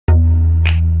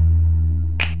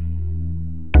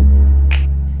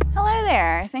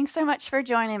there. Thanks so much for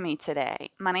joining me today.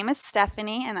 My name is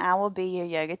Stephanie, and I will be your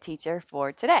yoga teacher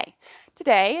for today.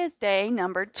 Today is day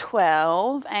number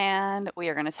 12, and we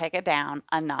are going to take it down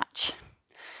a notch.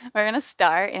 We're going to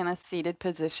start in a seated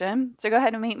position. So go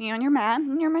ahead and meet me on your mat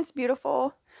in your most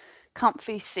beautiful,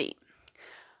 comfy seat.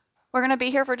 We're going to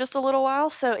be here for just a little while,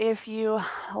 so if you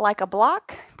like a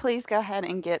block, please go ahead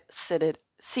and get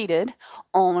seated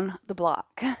on the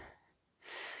block.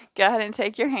 Go ahead and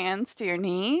take your hands to your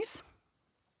knees.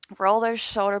 Roll those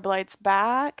shoulder blades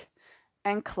back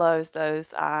and close those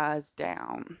eyes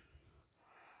down.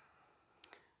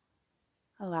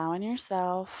 Allowing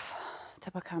yourself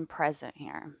to become present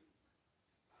here.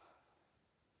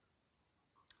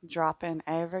 Dropping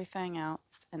everything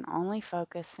else and only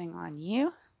focusing on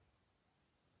you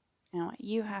and what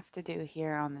you have to do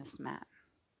here on this mat.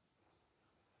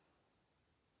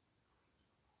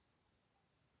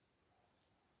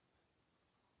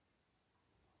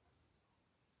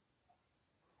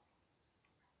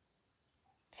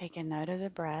 Taking note of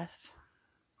the breath,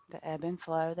 the ebb and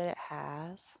flow that it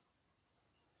has.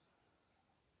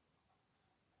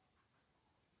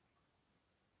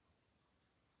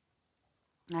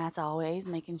 As always,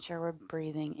 making sure we're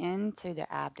breathing into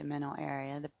the abdominal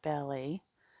area, the belly.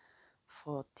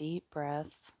 Full deep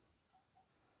breaths.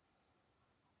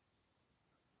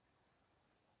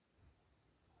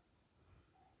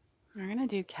 We're going to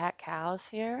do cat-cows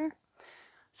here.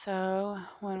 So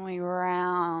when we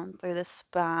round through the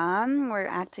spine, we're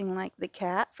acting like the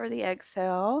cat for the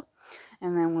exhale.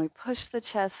 And then when we push the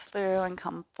chest through and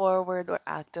come forward, we're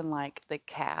acting like the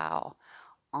cow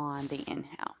on the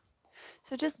inhale.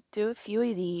 So just do a few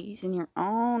of these in your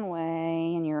own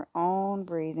way, in your own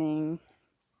breathing.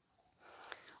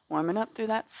 Warming up through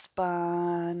that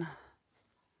spine.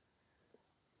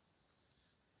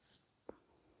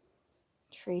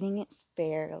 Treating it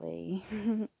fairly.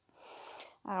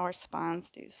 Our spines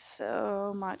do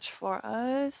so much for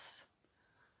us,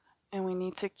 and we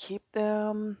need to keep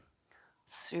them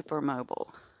super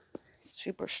mobile,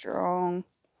 super strong,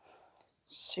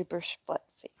 super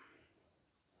flexy.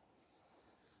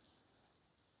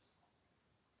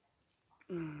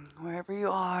 Wherever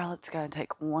you are, let's go and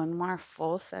take one more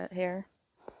full set here.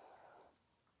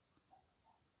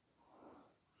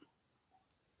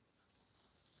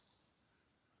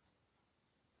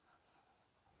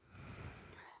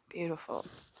 Beautiful.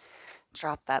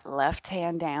 Drop that left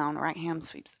hand down, right hand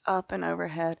sweeps up and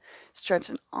overhead,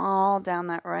 stretching all down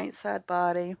that right side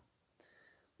body.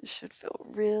 This should feel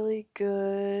really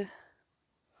good.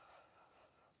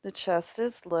 The chest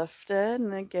is lifted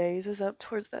and the gaze is up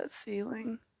towards that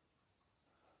ceiling.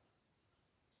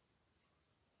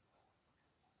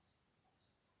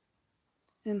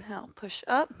 Inhale, push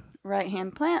up, right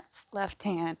hand plants, left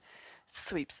hand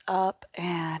sweeps up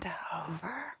and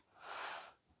over.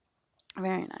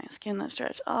 Very nice. Getting that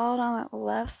stretch all down that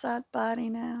left side body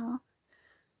now.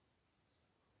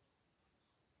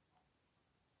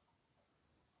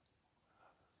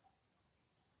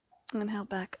 Inhale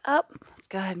back up. Let's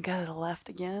go ahead and go to the left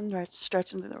again.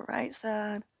 Stretching to the right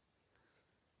side.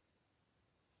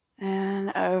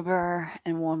 And over.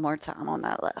 And one more time on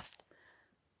that left.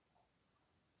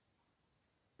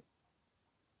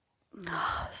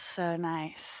 Oh, so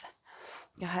nice.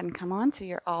 Go ahead and come on to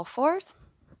your all fours.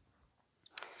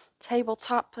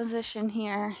 Tabletop position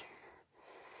here.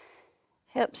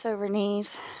 Hips over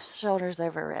knees, shoulders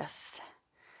over wrists.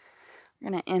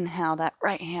 We're going to inhale that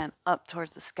right hand up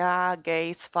towards the sky.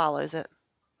 Gaze follows it.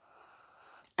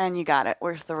 And you got it.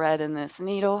 We're threading this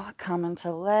needle, coming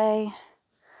to lay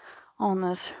on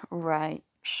this right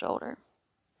shoulder.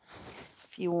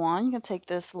 If you want, you can take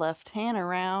this left hand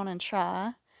around and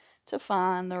try to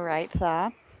find the right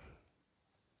thigh.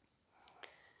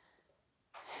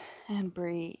 And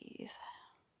breathe.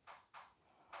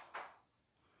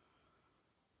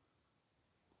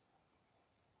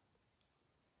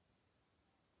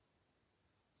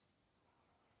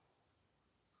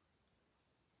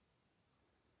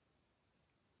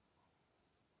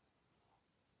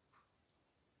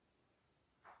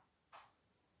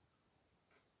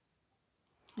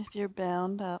 If you're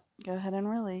bound up, go ahead and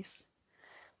release.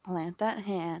 Plant that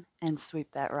hand and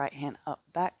sweep that right hand up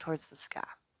back towards the sky.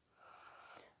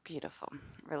 Beautiful.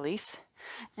 Release.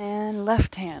 And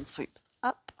left hand sweep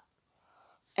up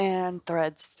and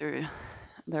threads through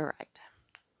the right.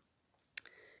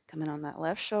 Coming on that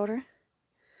left shoulder.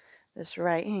 This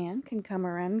right hand can come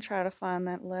around and try to find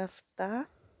that left thigh.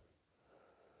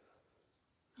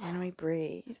 And we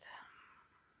breathe.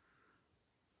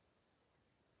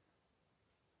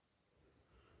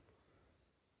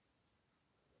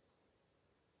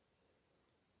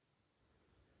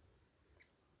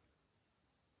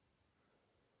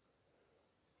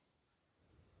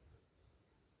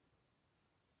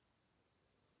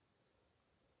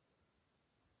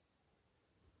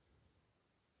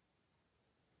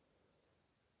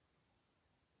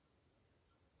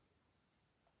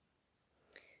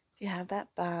 If you have that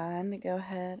bind, go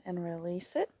ahead and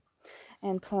release it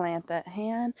and plant that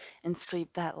hand and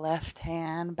sweep that left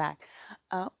hand back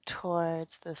up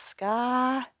towards the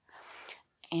sky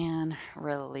and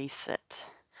release it.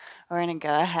 We're going to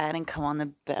go ahead and come on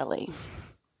the belly.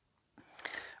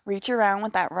 Reach around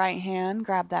with that right hand,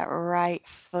 grab that right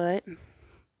foot. You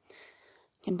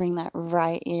can bring that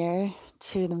right ear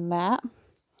to the mat.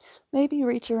 Maybe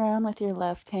reach around with your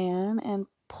left hand and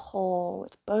pull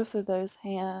with both of those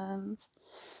hands,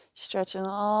 stretching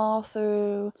all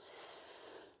through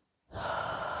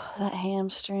that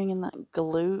hamstring and that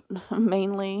glute,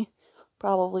 mainly,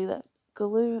 probably that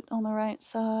glute on the right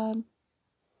side.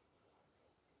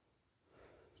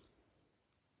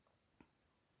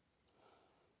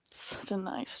 Such a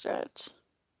nice stretch.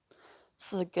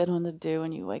 This is a good one to do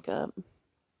when you wake up.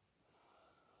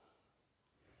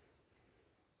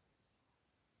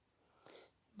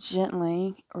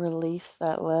 Gently release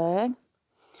that leg.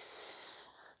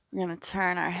 We're going to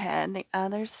turn our head the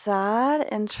other side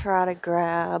and try to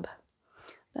grab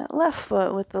that left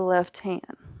foot with the left hand.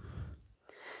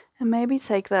 And maybe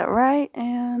take that right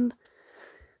and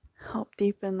help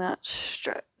deepen that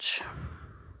stretch.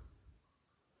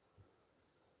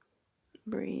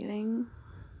 Breathing.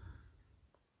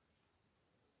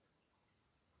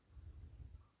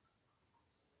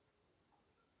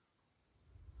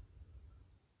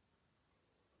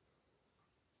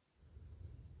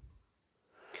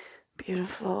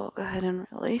 Beautiful. Go ahead and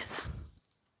release.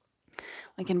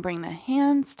 We can bring the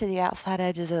hands to the outside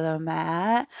edges of the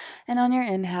mat. And on your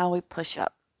inhale, we push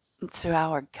up to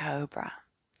our cobra.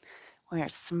 We are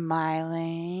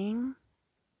smiling.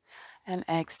 And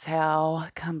exhale,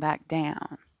 come back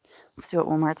down. Let's do it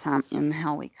one more time.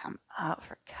 Inhale, we come up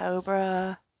for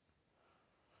cobra.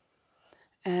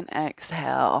 And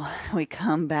exhale, we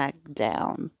come back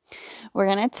down. We're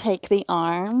going to take the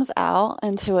arms out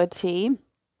into a T.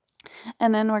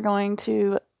 And then we're going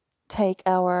to take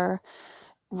our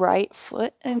right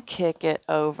foot and kick it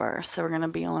over. So we're going to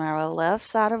be on our left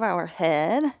side of our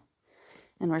head.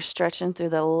 And we're stretching through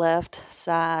the left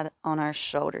side on our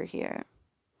shoulder here.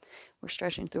 We're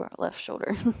stretching through our left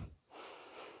shoulder.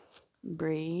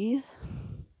 Breathe.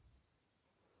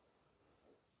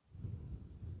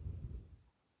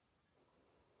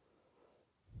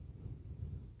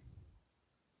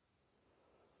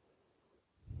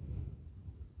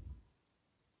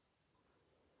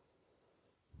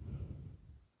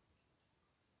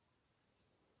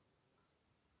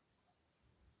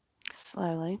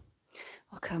 Slowly,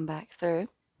 we'll come back through.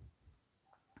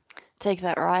 Take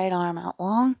that right arm out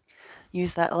long.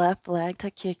 Use that left leg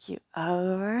to kick you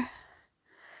over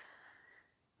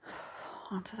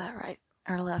onto that right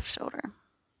or left shoulder,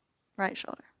 right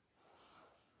shoulder.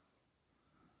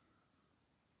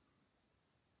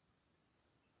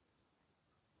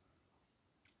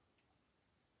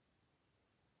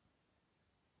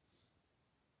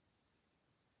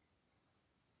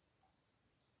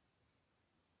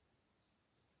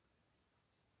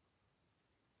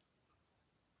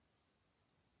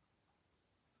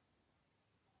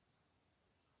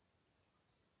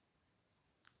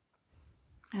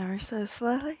 Ever so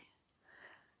slowly,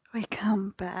 we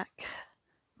come back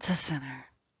to center.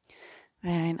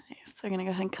 Very nice. We're going to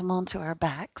go ahead and come onto our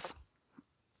backs.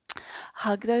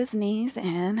 Hug those knees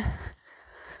in.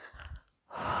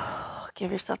 Give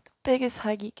yourself the biggest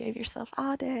hug you gave yourself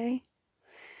all day.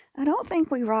 I don't think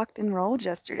we rocked and rolled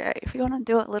yesterday. If you want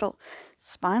to do a little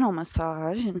spinal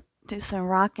massage and do some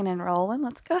rocking and rolling,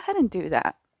 let's go ahead and do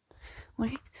that.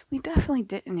 We definitely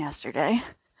didn't yesterday.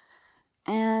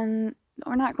 And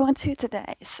we're not going to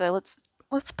today. So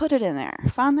let's put it in there.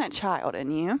 Find that child in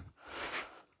you.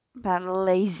 That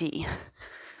lazy,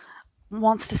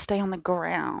 wants to stay on the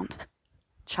ground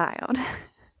child.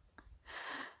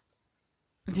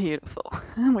 Beautiful.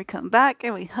 And we come back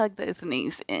and we hug those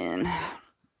knees in.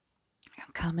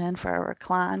 Come in for a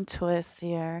recline twist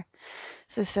here.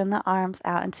 So send the arms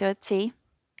out into a T.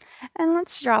 And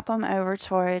let's drop them over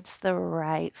towards the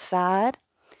right side.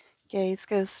 Gaze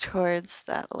goes towards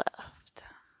that left.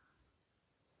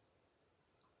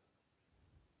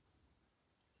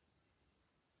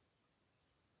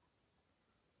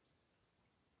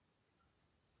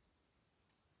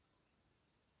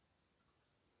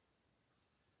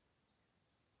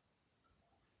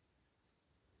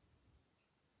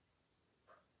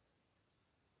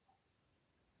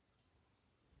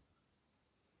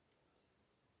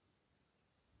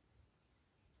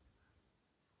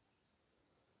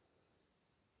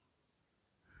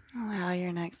 Allow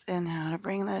your next inhale to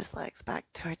bring those legs back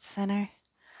towards center.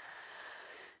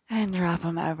 And drop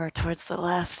them over towards the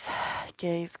left.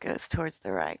 Gaze goes towards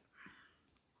the right.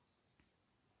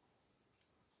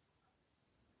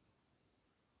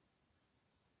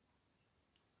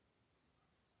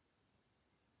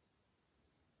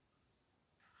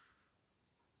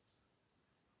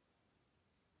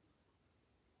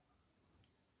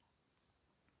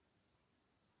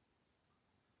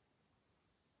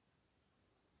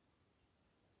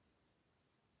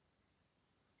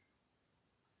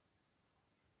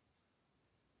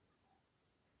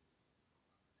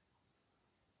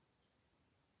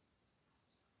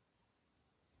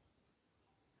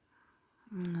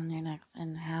 And on your next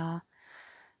inhale,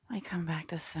 we come back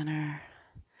to center.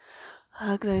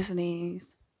 Hug those knees.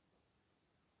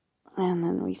 And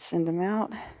then we send them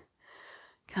out.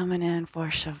 Coming in for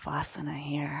Shavasana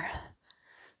here.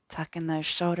 Tucking those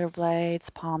shoulder blades,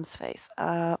 palms face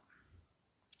up.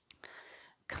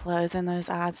 Closing those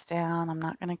eyes down. I'm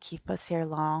not going to keep us here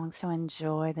long, so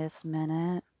enjoy this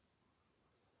minute.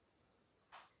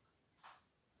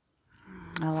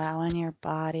 Allowing your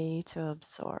body to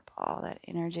absorb all that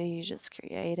energy you just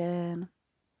created.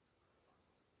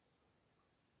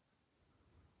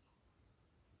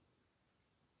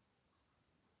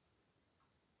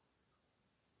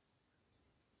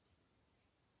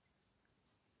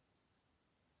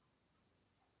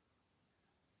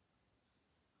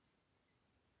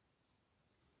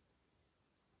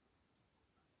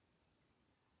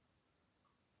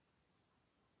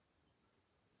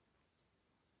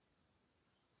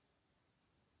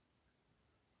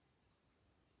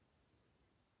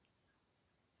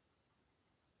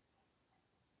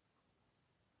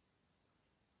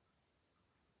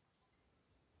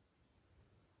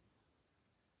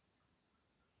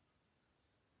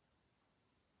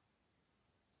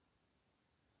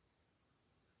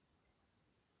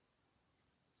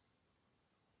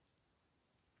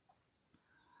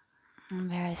 And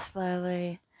very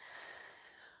slowly,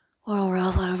 we'll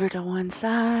roll over to one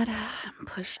side and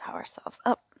push ourselves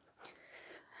up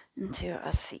into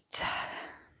a seat.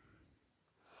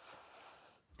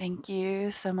 Thank you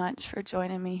so much for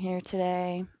joining me here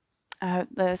today. I hope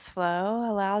this flow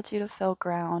allowed you to feel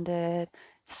grounded,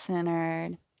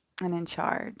 centered, and in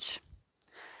charge.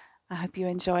 I hope you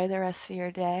enjoy the rest of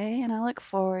your day, and I look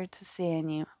forward to seeing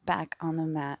you back on the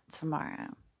mat tomorrow.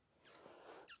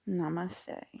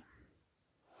 Namaste.